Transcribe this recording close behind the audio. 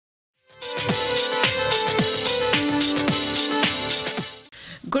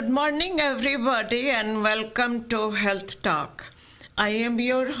Good morning, everybody, and welcome to Health Talk. I am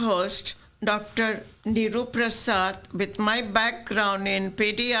your host, Dr. Niru Prasad, with my background in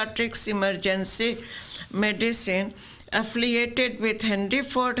pediatrics emergency medicine, affiliated with Henry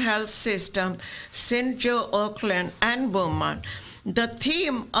Ford Health System, St. Joe, Oakland, and Beaumont. The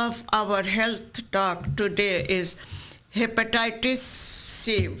theme of our health talk today is Hepatitis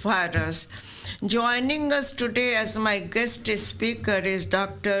C virus. Joining us today as my guest speaker is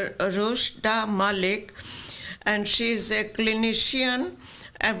Dr. Rushda Malik, and she is a clinician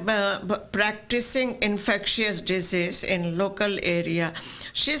practicing infectious disease in local area.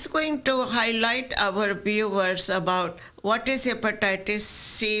 She's going to highlight our viewers about what is hepatitis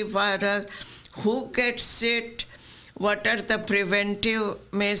C virus, who gets it, what are the preventive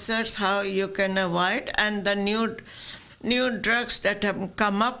measures, how you can avoid, and the new drugs that have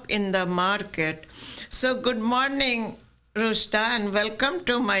come up in the market. So good morning, Rushda, and welcome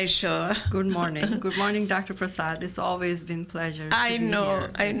to my show. Good morning. Good morning, Dr. Prasad. It's always been a pleasure to be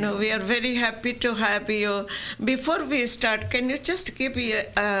here. I know. We are very happy to have you. Before we start, can you just give me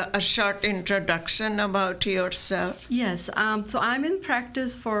a short introduction about yourself? Yes. So I'm in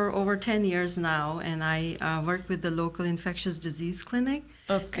practice for over 10 years now, and I work with the local infectious disease clinic.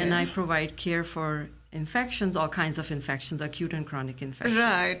 Okay. And I provide care for infections, all kinds of infections, acute and chronic infections.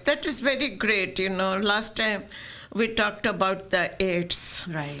 Right. That is very great. Last time we talked about the AIDS.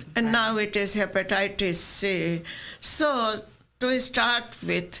 Right. And now it is hepatitis C. So to start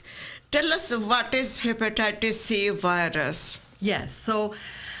with, tell us what is hepatitis C virus? Yes. So,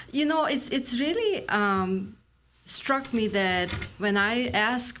 it's really struck me that when I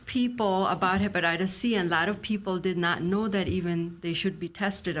ask people about hepatitis C, and a lot of people did not know that even they should be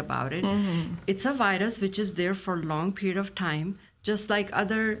tested about it. Mm-hmm. It's a virus which is there for a long period of time. Just like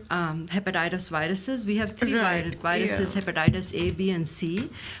other hepatitis viruses, we have three viruses, hepatitis A, B, and C.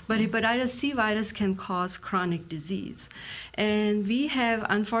 But hepatitis C virus can cause chronic disease. And we have,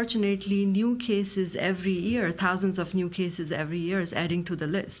 unfortunately, new cases every year. Thousands of new cases every year is adding to the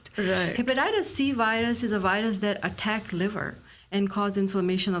list. Right. Hepatitis C virus is a virus that attacks liver and cause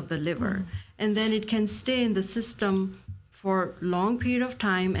inflammation of the liver. And then it can stay in the system for a long period of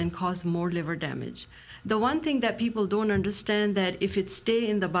time and cause more liver damage. The one thing that people don't understand, that if it stays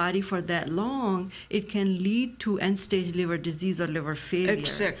in the body for that long, it can lead to end-stage liver disease or liver failure.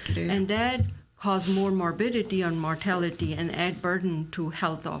 Exactly. And that cause more morbidity and mortality and add burden to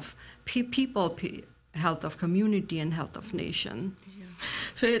health of people, health of community, and health of nation.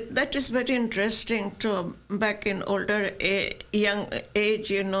 So that is very interesting too. Back in older young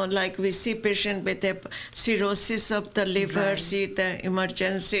age, like we see patient with a cirrhosis of the liver, see the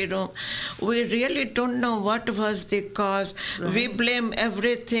emergency room. We really don't know what was the cause. Right. We blame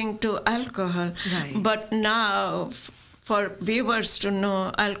everything to alcohol. Right. But now, for viewers to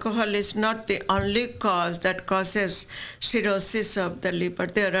know, alcohol is not the only cause that causes cirrhosis of the liver.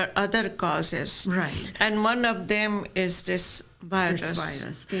 There are other causes. Right. And one of them is this virus. This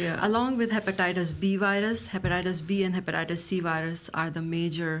virus. Yeah. Along with hepatitis B virus, hepatitis B and hepatitis C virus are the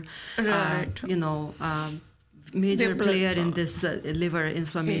major, major player in this liver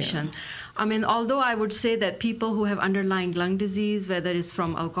inflammation. Yeah. I mean, although I would say that people who have underlying lung disease, whether it's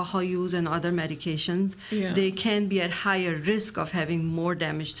from alcohol use and other medications, they can be at higher risk of having more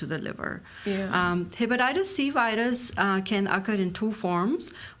damage to the liver. Yeah. Hepatitis C virus can occur in two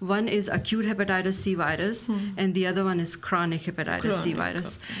forms. One is acute hepatitis C virus, and the other one is chronic hepatitis C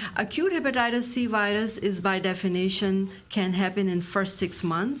virus. Acute hepatitis C virus is, by definition, can happen in first 6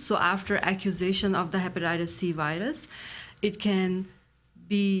 months. So after accusation of the hepatitis C virus, it can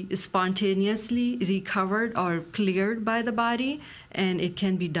be spontaneously recovered or cleared by the body, and it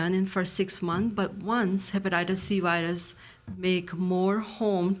can be done in first 6 months. But once hepatitis C virus make more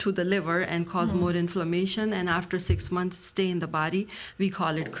home to the liver and cause more inflammation, and after 6 months stay in the body, we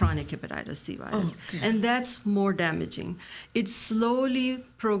call it chronic hepatitis C virus. Okay. And that's more damaging. It slowly,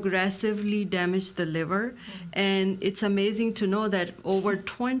 progressively damages the liver, and it's amazing to know that over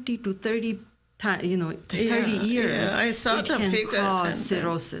 20 to 30 years, I saw it the can figure, cause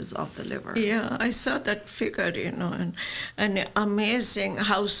cirrhosis of the liver. Yeah, I saw that figure, and amazing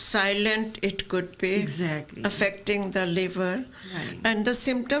how silent it could be. Exactly. Affecting the liver. Right. And the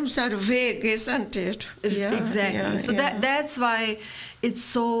symptoms are vague, isn't it? Yeah, exactly. So that's why it's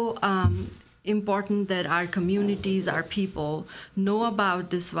so important that our communities, our people know about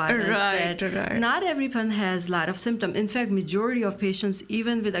this virus. Right. Not everyone has a lot of symptoms. In fact, majority of patients,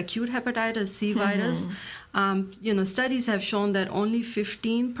 even with acute hepatitis C virus, studies have shown that only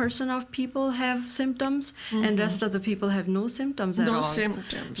 15% of people have symptoms, and rest of the people have no symptoms at all. No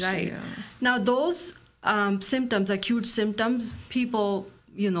symptoms. Right. Yeah. Now, those symptoms, acute symptoms, people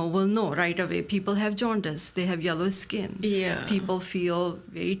will know right away. People have jaundice, they have yellow skin. Yeah. People feel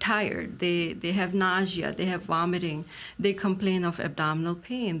very tired. They have nausea, they have vomiting, they complain of abdominal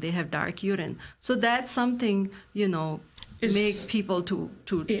pain, they have dark urine. So that's something, make people to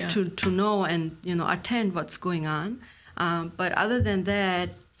know and, attend what's going on. But other than that,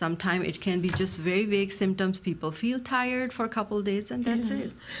 sometimes it can be just very vague symptoms. People feel tired for a couple of days, and that's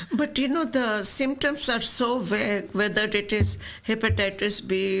it. But the symptoms are so vague, whether it is hepatitis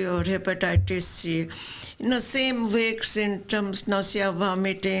B or hepatitis C. Same vague symptoms, nausea,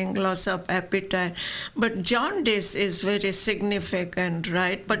 vomiting, loss of appetite. But jaundice is very significant,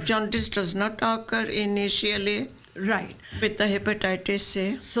 right? But jaundice does not occur initially. Right. With the hepatitis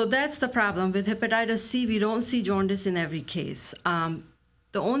C. So that's the problem. With hepatitis C, we don't see jaundice in every case.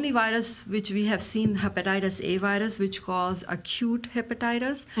 The only virus which we have seen, hepatitis A virus, which causes acute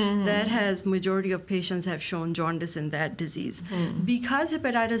hepatitis, that has majority of patients have shown jaundice in that disease. Because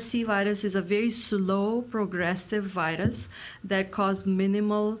hepatitis C virus is a very slow, progressive virus that causes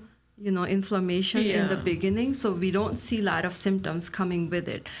minimal inflammation in the beginning, so we don't see a lot of symptoms coming with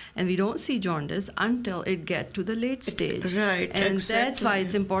it. And we don't see jaundice until it gets to the late stage. Right, and exactly. That's why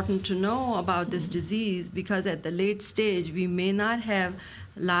it's important to know about this disease, because at the late stage, we may not have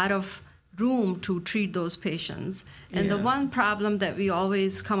a lot of room to treat those patients. And the one problem that we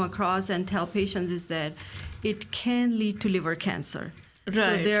always come across and tell patients is that it can lead to liver cancer. Right.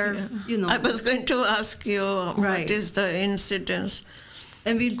 So there, I was going to ask you what is the incidence.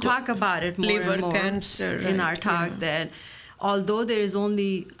 And we'll talk about it more liver and more cancer, in our talk, that although there is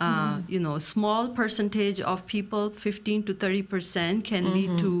only, small percentage of people, 15 to 30% can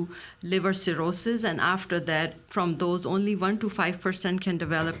lead to liver cirrhosis. And after that, from those, only 1 to 5% can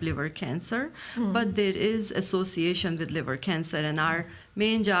develop liver cancer. But there is association with liver cancer. And our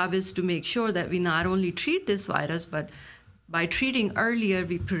main job is to make sure that we not only treat this virus, but by treating earlier,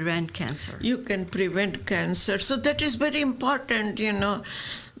 we prevent cancer. You can prevent cancer. So that is very important,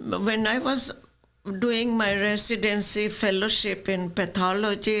 When I was doing my residency fellowship in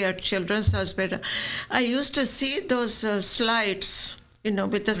pathology at Children's Hospital, I used to see those slides,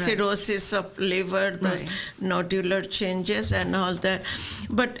 with the cirrhosis of liver, those nodular changes and all that.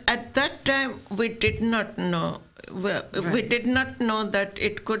 But at that time, we did not know. We did not know that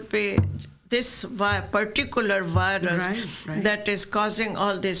it could be this particular virus that is causing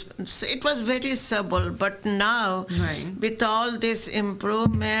all this. It was very subtle, but now with all this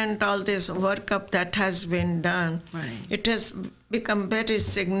improvement, all this workup that has been done, it has become very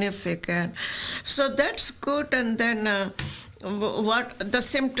significant. So that's good. And then what the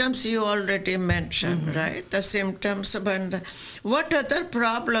symptoms you already mentioned, right? The symptoms. But what other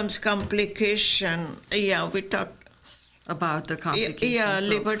problems, complication? Yeah, we talked about the complications. Yeah,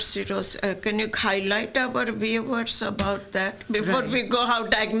 liver cirrhosis. Can you highlight our viewers about that before we go how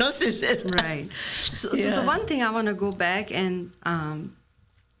diagnosis is? Right. So the one thing I want to go back and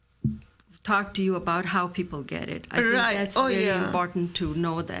talk to you about how people get it. I think that's very important to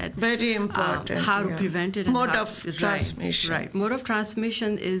know that. Very important. How to prevent it. And mode of transmission. Right. Mode of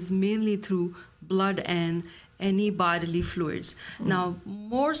transmission is mainly through blood and any bodily fluids. Now,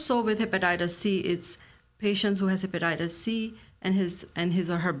 more so with hepatitis C, it's patients who has hepatitis C and his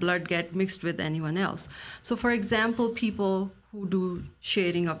or her blood get mixed with anyone else. So for example, people who do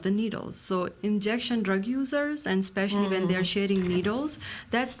sharing of the needles. So injection drug users, and especially when they're sharing needles,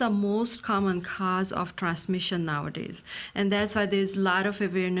 that's the most common cause of transmission nowadays. And that's why there's a lot of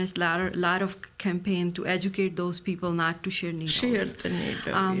awareness, lot of campaign to educate those people not to share needles. Share the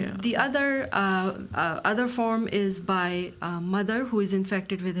needle, The other form is by a mother who is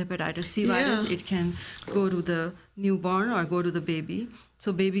infected with hepatitis C virus. It can go to the newborn or go to the baby.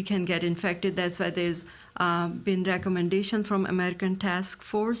 So baby can get infected. That's why there's been recommendation from American Task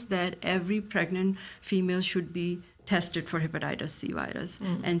Force that every pregnant female should be tested for hepatitis C virus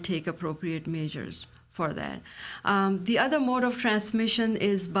and take appropriate measures for that. The other mode of transmission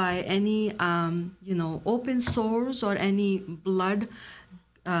is by any open sores or any blood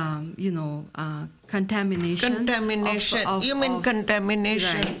contamination. Contamination. You mean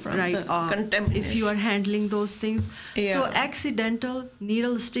contamination? Right. If you are handling those things. Yeah. So accidental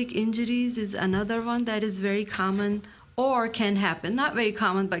needle stick injuries is another one that is very common or can happen. Not very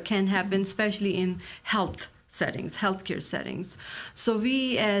common, but can happen, especially in healthcare settings. So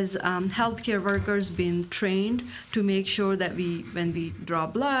we as healthcare workers been trained to make sure that when we draw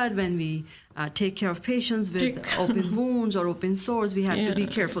blood, when we take care of patients with open wounds or open sores, we have to be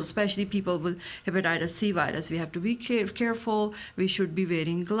careful, especially people with hepatitis C virus. We have to be careful. We should be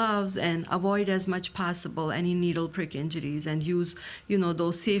wearing gloves and avoid as much possible any needle prick injuries and use,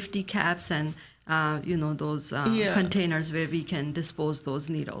 those safety caps and those containers where we can dispose those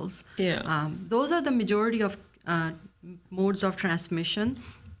needles. Yeah. Those are the majority of modes of transmission.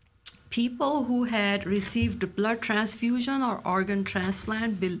 People who had received blood transfusion or organ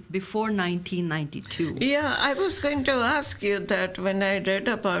transplant before 1992. Yeah, I was going to ask you that when I read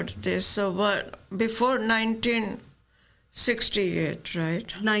about this. So what, before 1968,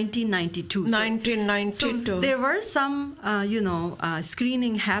 right? 1992. 1992. So there were some,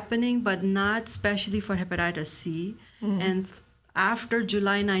 screening happening, but not especially for hepatitis C. And after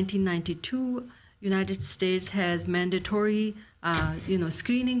July 1992, United States has mandatory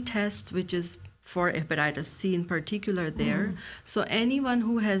screening tests, which is for hepatitis C in particular there. So anyone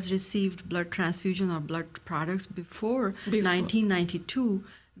who has received blood transfusion or blood products before 1992,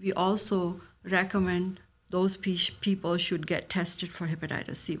 we also recommend those people should get tested for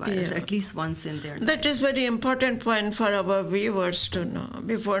hepatitis C virus at least once in their life. That is very important point for our viewers to know.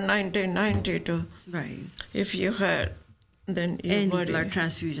 Before 1992, right? If you had, then you any worry. blood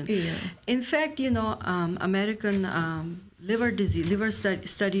transfusion. Yeah. In fact, American liver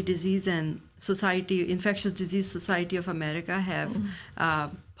study disease and Infectious Disease Society of America have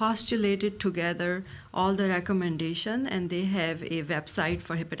postulated together all the recommendation, and they have a website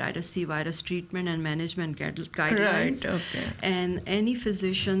for hepatitis C virus treatment and management guidelines. Right, okay. And any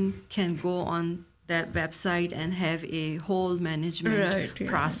physician can go on that website and have a whole management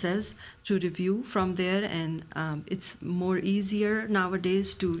process to review from there, and it's more easier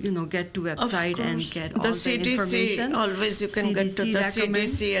nowadays to get to website and get all the CDC, information. Always you can get to the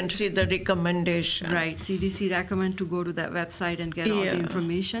CDC and see the recommendation. Right, CDC recommend to go to that website and get all the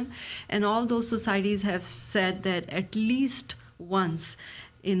information, and all those societies have said that at least once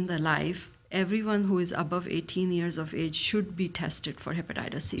in the life, everyone who is above 18 years of age should be tested for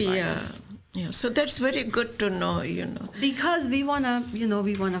hepatitis C virus. Yeah, so that's very good to know, Because we wanna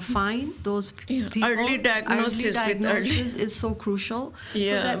find those people. Early diagnosis is so crucial. Yeah,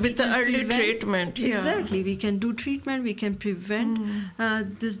 so that with the early treatment. Yeah. Exactly, we can do treatment, we can prevent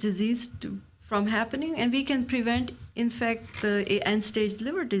this disease from happening, and we can prevent, in fact, the end-stage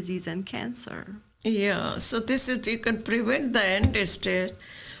liver disease and cancer. Yeah, so you can prevent the end stage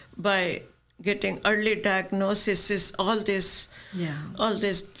by getting early diagnosis. All these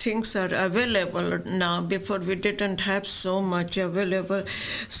things are available now. Before we didn't have so much available.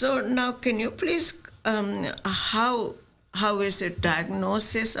 So now, can you please, how is it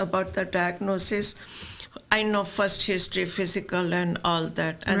diagnosis, about the diagnosis? I know first history, physical and all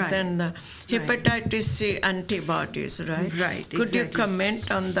that, and then the hepatitis C antibodies, right? Right. Could you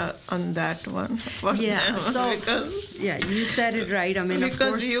comment on that one? You said it right. I mean, because of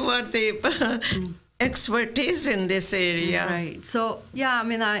course, you are the expertise in this area, right? So we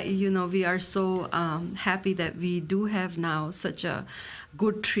are so happy that we do have now such a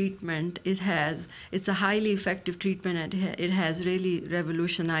good treatment. It's a highly effective treatment, and it has really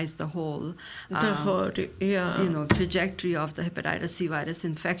revolutionized the whole trajectory of the hepatitis C virus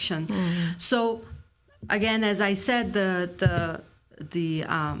infection. So again, as I said, the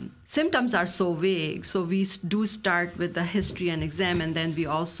symptoms are so vague, so we do start with the history and exam, and then we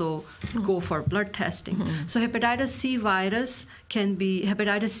also go for blood testing. So hepatitis C virus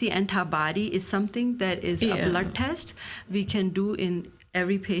hepatitis C antibody is something that is a blood test we can do in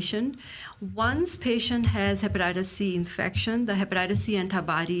every patient. Once patient has hepatitis C infection, the hepatitis C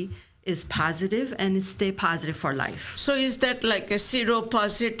antibody is positive and it stay positive for life. So is that like a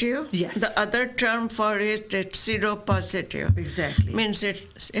seropositive? Yes. The other term for it is seropositive. Exactly. Means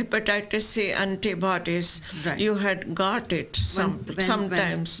it's hepatitis C antibodies. Right. You had got it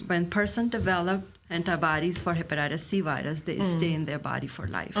sometimes. When person develop antibodies for hepatitis C virus, they stay in their body for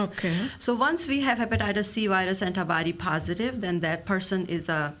life. Okay. So once we have hepatitis C virus antibody positive, then that person is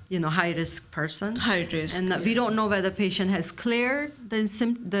a high risk person. High risk. And we don't know whether patient has cleared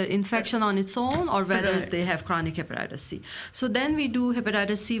the infection on its own or whether they have chronic hepatitis C. So then we do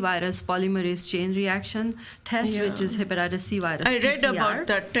hepatitis C virus polymerase chain reaction test, which is hepatitis C virus I read PCR. about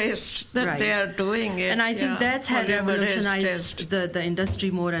that test that they are doing it. And I think that's had revolutionized the industry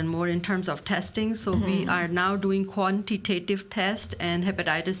more and more in terms of testing. So we are now doing quantitative test, and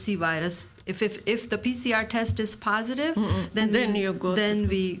hepatitis C virus, if the PCR test is positive, then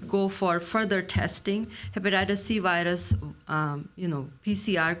we go for further testing. Hepatitis C virus,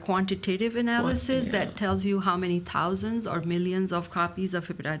 PCR quantitative analysis that tells you how many thousands or millions of copies of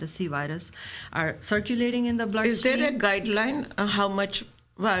hepatitis C virus are circulating in the bloodstream. Is there a guideline how much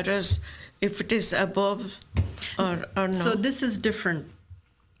virus, if it is above or no? So this is different.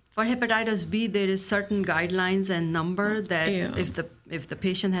 For hepatitis B, there is certain guidelines and number that if if the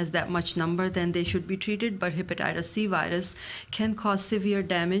patient has that much number, then they should be treated. But hepatitis C virus can cause severe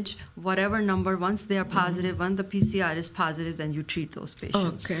damage. Whatever number, once they are positive, once the PCR is positive, then you treat those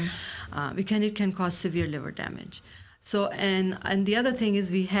patients. Okay. It can cause severe liver damage. So, and the other thing is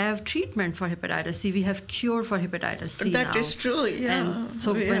we have treatment for hepatitis C. We have cure for hepatitis C That now. is true, yeah. And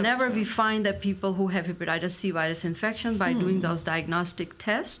so whenever we find that people who have hepatitis C virus infection by doing those diagnostic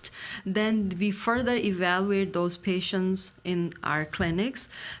tests, then we further evaluate those patients in our clinics.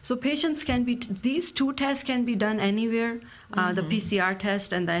 So patients can be, these two tests can be done anywhere, the PCR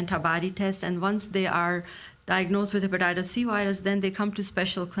test and the antibody test. And once they are diagnosed with hepatitis C virus, then they come to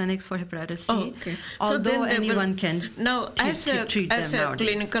special clinics for hepatitis C. Okay. Although anyone can now, as a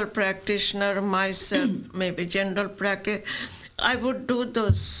clinical practitioner myself, maybe general practice, I would do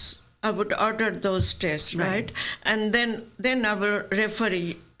those. I would order those tests, right? And then I will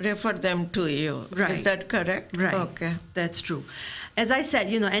refer them to you. Right. Is that correct? Right. Okay. That's true. As I said,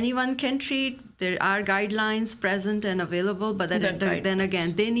 anyone can treat. There are guidelines present and available, but then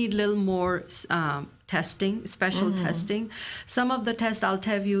again, they need a little more testing, special testing. Some of the tests, I'll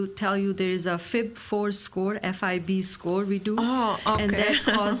tell you there is a FIB-4 score, FIB score we do. Oh, okay. And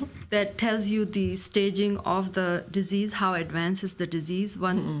that tells you the staging of the disease, how advanced is the disease.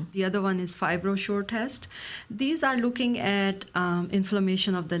 The other one is FibroSure test. These are looking at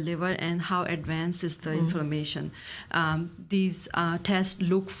inflammation of the liver and how advanced is the inflammation. These tests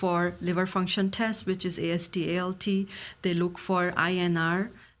look for liver function test, which is AST, ALT. They look for INR.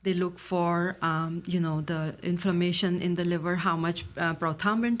 They look for, the inflammation in the liver, how much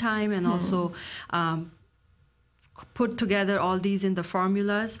prothrombin time, and also put together all these in the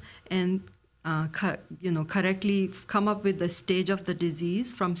formulas and, correctly come up with the stage of the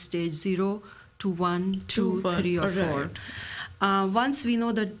disease from stage 0 to 1, 2, 3, or 4. Once we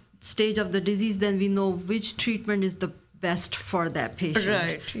know the stage of the disease, then we know which treatment is the best for that patient.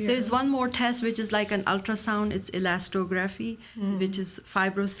 Right. Yeah. There's one more test which is like an ultrasound. It's elastography, which is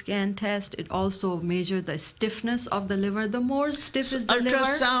fibroscan test. It also measures the stiffness of the liver. The more stiff is the liver.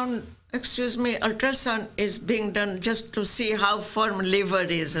 Ultrasound is being done just to see how firm liver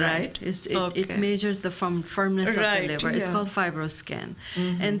is, right? It measures the firmness of the liver. It's called fibroscan.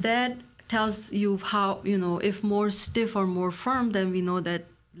 And that tells you how, if more stiff or more firm, then we know that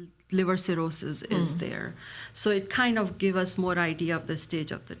liver cirrhosis is there. So it kind of gives us more idea of the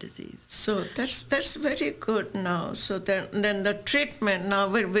stage of the disease. So that's very good now. So then the treatment, now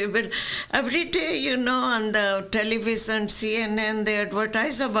we will, every day, on the television, CNN, they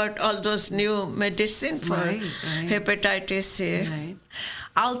advertise about all those new medicine for hepatitis C. Right.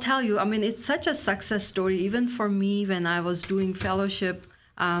 I'll tell you, it's such a success story. Even for me, when I was doing fellowship,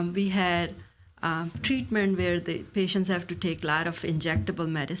 we had treatment where the patients have to take a lot of injectable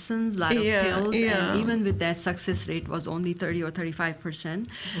medicines, a lot of pills, and even with that, success rate was only 30 or 35%.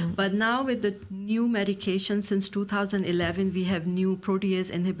 But now with the new medication, since 2011, we have new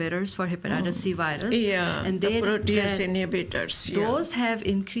protease inhibitors for hepatitis C virus. And the protease inhibitors. Those have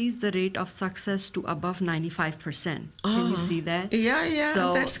increased the rate of success to above 95%. Can you see that?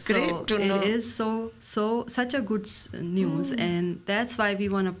 So, that's great to know. It is such a good news, and that's why we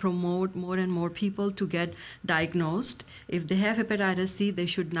want to promote more and more people to get diagnosed. If they have hepatitis C, they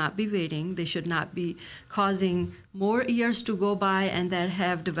should not be waiting. They should not be causing more years to go by and that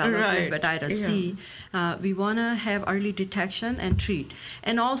have developed hepatitis C. We want to have early detection and treat.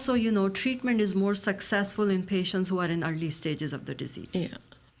 And also, treatment is more successful in patients who are in early stages of the disease.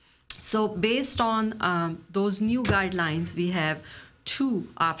 So based on those new guidelines, we have 2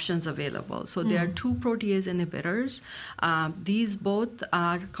 options available. So there are 2 protease inhibitors. These both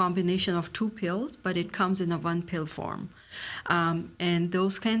are combination of 2 pills, but it comes in a 1 pill form. And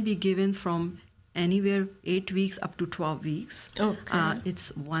those can be given from anywhere 8 weeks up to 12 weeks.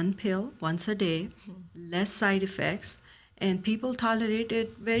 It's 1 pill once a day, less side effects, and people tolerate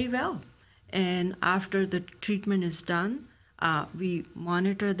it very well. And after the treatment is done, we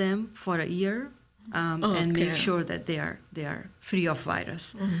monitor them for a year and make sure that they are free of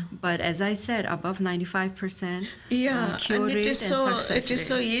virus. But as I said, above 95% cure rate and success rate. It is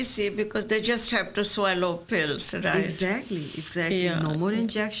so easy because they just have to swallow pills, right? Exactly. No more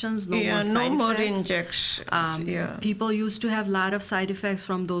injections, no more side effects. No more injections. People used to have a lot of side effects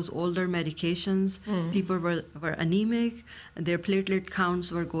from those older medications. People were anemic, their platelet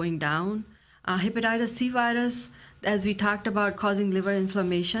counts were going down. Hepatitis C virus, as we talked about, causing liver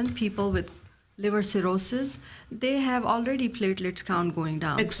inflammation, people with liver cirrhosis, they have already platelets count going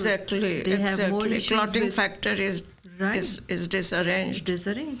down. Exactly. Have more issues clotting factor is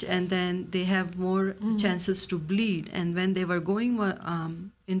disarranged. And then they have more chances to bleed. And when they were going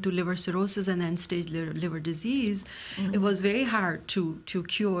into liver cirrhosis and end-stage liver disease, it was very hard to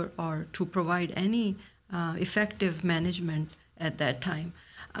cure or to provide any effective management at that time.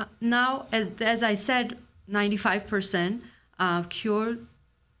 Now, as I said, 95% cure.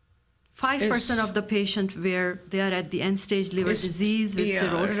 5% of the patient where they are at the end-stage liver disease with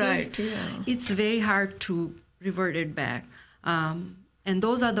cirrhosis, it's very hard to revert it back. And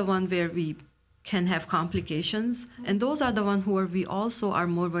those are the ones where we can have complications, and those are the ones who we also are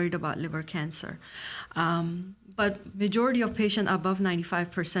more worried about liver cancer. But majority of patients above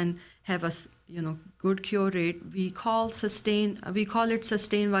 95% have a good cure rate. We call it sustained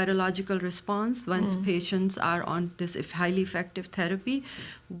virological response once patients are on this highly effective therapy.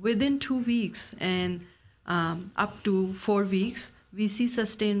 Within 2 weeks and up to 4 weeks, we see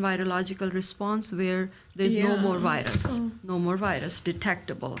sustained virological response where there's no more virus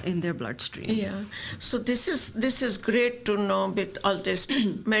detectable in their bloodstream. Yeah. So this is great to know with all this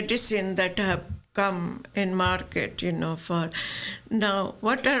medicine that have come in market, for now.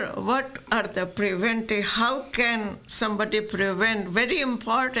 What are the preventive? How can somebody prevent? Very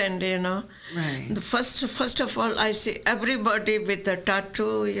important, Right. The first of all, I see everybody with a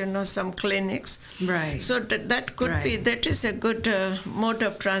tattoo, some clinics. Right. So that could be, that is a good mode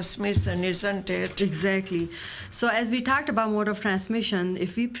of transmission, isn't it? Exactly. So as we talked about mode of transmission,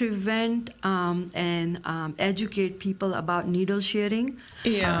 if we prevent and educate people about needle sharing.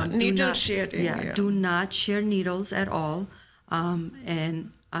 Do not share needles at all.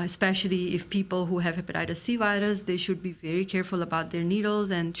 And especially if people who have hepatitis C virus, they should be very careful about their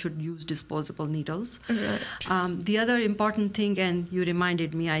needles and should use disposable needles. Right. The other important thing, and you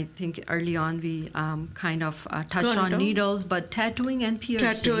reminded me, I think early on we kind of touched on needles, but tattooing and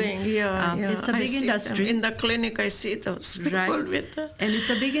piercing. It's a big industry. In the clinic, I see those people with that. And it's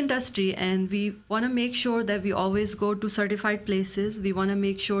a big industry, and we want to make sure that we always go to certified places. We want to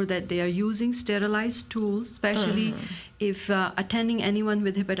make sure that they are using sterilized tools, especially if attending anyone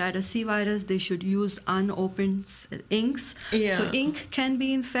with hepatitis C virus, they should use unopened inks. So ink can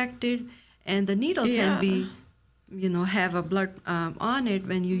be infected, and the needle can be, have a blood on it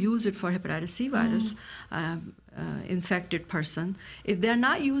when you use it for hepatitis C virus infected person. If they're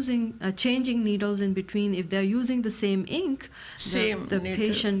not using, changing needles in between, if they're using the same ink, the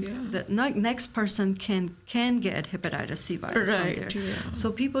patient, the next person can get hepatitis C virus from there.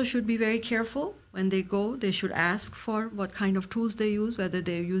 So people should be very careful. When they go, they should ask for what kind of tools they use, whether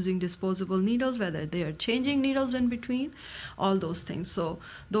they're using disposable needles, whether they are changing needles in between, all those things. So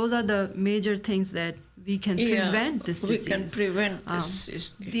those are the major things that we can prevent this disease. We can prevent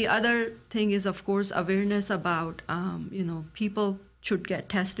this. The other thing is, of course, awareness about, people should get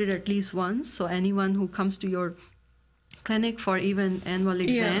tested at least once. So anyone who comes to your clinic for even annual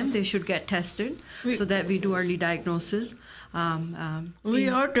exam, they should get tested so that we do early diagnosis.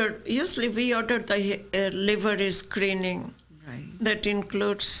 Usually we order the liver screening. Right. That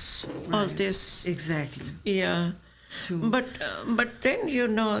includes all this. Exactly. Yeah. But then,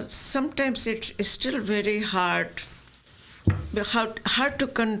 sometimes it's still very hard to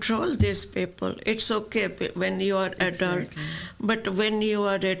control these people. It's okay when you are adult, but when you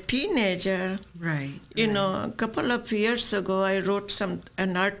are a teenager, a couple of years ago, I wrote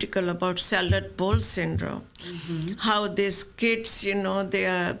an article about salad bowl syndrome. How these kids, they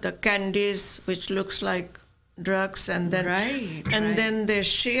are the candies which looks like drugs, and then then they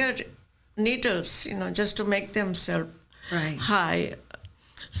share needles, just to make themselves high.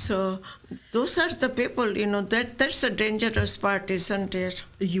 So those are the people, that's a dangerous part, isn't it?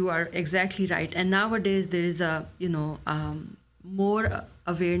 You are exactly right. And nowadays there is a, more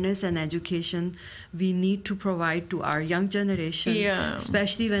awareness and education we need to provide to our young generation,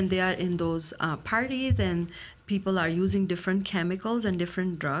 especially when they are in those parties and people are using different chemicals and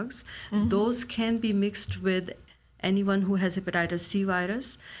different drugs. Those can be mixed with anyone who has hepatitis C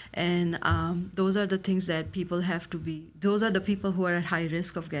virus, and those are the things that people have to be, those are the people who are at high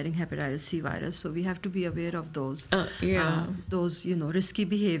risk of getting hepatitis C virus, so we have to be aware of those, risky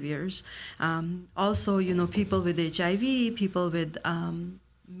behaviors. Also, people with HIV, people with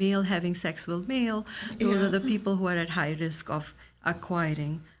male having sex with male, those are the people who are at high risk of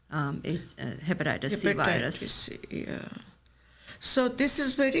acquiring hepatitis C virus. So this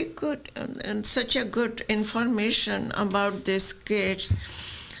is very good and such a good information about these kids.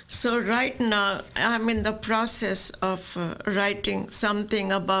 So right now I'm in the process of writing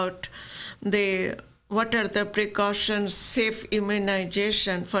something about what are the precautions, safe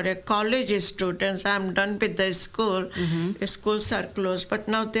immunization for a college students. I'm done with the school. Schools are closed, but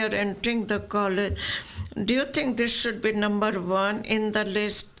now they're entering the college. Do you think this should be number one in the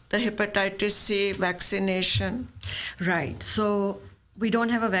list, the hepatitis C vaccination? Right. So we don't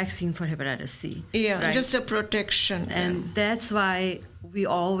have a vaccine for hepatitis C. Yeah, right? just a protection. And that's why we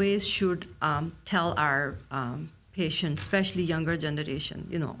always should tell our patients, especially younger generation,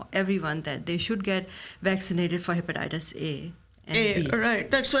 everyone, that they should get vaccinated for hepatitis A and B. Right,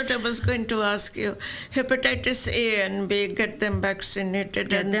 that's what I was going to ask you. Hepatitis A and B, get them vaccinated.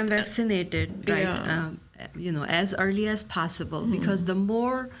 Get them vaccinated, right? Yeah. As early as possible, because the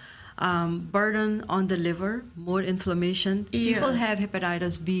more burden on the liver, more inflammation. People have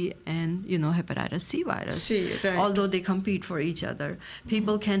hepatitis B and hepatitis C virus. Right. Although they compete for each other.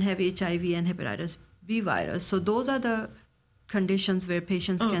 People can have HIV and hepatitis B virus. So those are the conditions where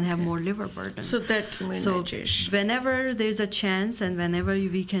patients can have more liver burden. So that immunization. So whenever there's a chance and whenever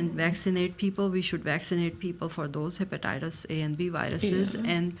we can vaccinate people, we should vaccinate people for those hepatitis A and B viruses.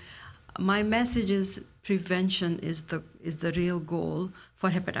 And my message is prevention is the real goal for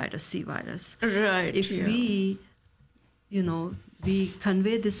hepatitis C virus. Right. If we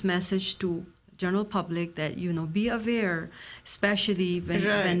convey this message to general public that be aware, especially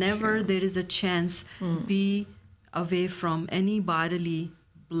whenever there is a chance, be away from any bodily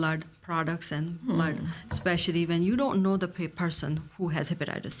blood products and blood, especially when you don't know the person who has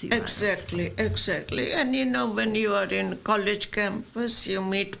hepatitis C virus. Exactly. And when you are in college campus, you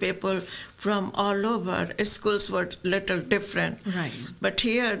meet people from all over. Schools were little different. Right. But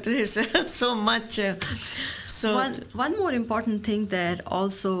here there is so much. One more important thing that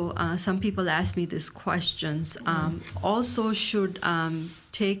also some people ask me these questions, also should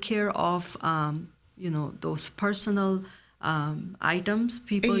take care of those personal items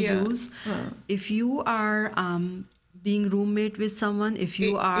people use. If you are being roommate with someone, if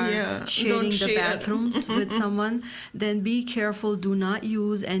you are sharing the bathrooms with someone, then be careful. Do not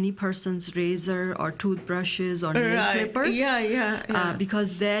use any person's razor or toothbrushes or nail clippers.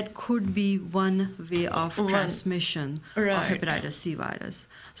 Because that could be one way of transmission of hepatitis C virus.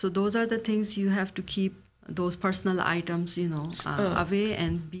 So those are the things you have to keep those personal items, away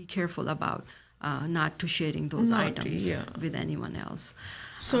and be careful about. Not to sharing those items with anyone else.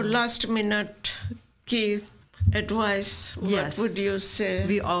 So last minute key advice, what would you say?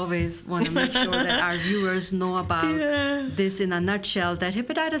 We always want to make sure that our viewers know about this in a nutshell, that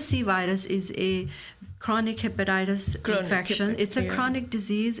hepatitis C virus is a chronic hepatitis infection. It's a chronic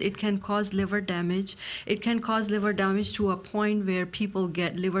disease. It can cause liver damage. It can cause liver damage to a point where people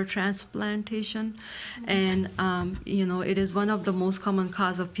get liver transplantation. And, it is one of the most common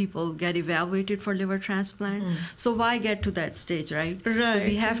cause of people get evaluated for liver transplant. So why get to that stage, right? Right. So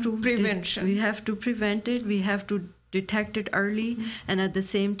we have to prevention. We have to prevent it. We have to detect it early. And at the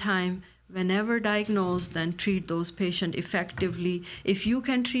same time, whenever diagnosed, then treat those patients effectively. If you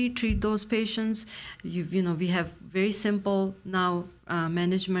can treat those patients. We have very simple now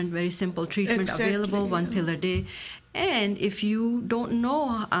management, very simple treatment available, 1 pill a day. And if you don't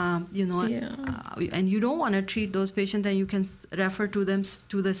know, and you don't want to treat those patients, then you can refer to them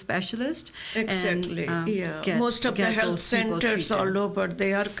to the specialist. Exactly. Most of the health centers all over,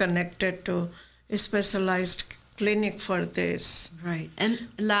 they are connected to a specialized clinic for this. Right. And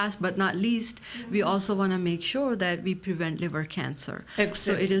last but not least, we also want to make sure that we prevent liver cancer. Exactly.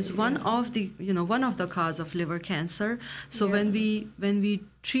 So it is one of the cause of liver cancer. So when we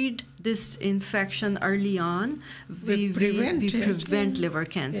treat this infection early on, we prevent liver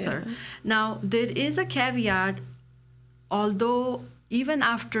cancer. Now, there is a caveat, although even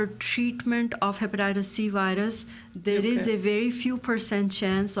after treatment of hepatitis C virus, there is a very few %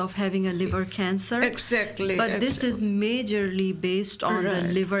 chance of having a liver cancer. Exactly. But this is majorly based on the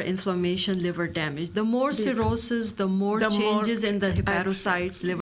liver inflammation, liver damage. The more cirrhosis, the more changes in the hepatocytes, liver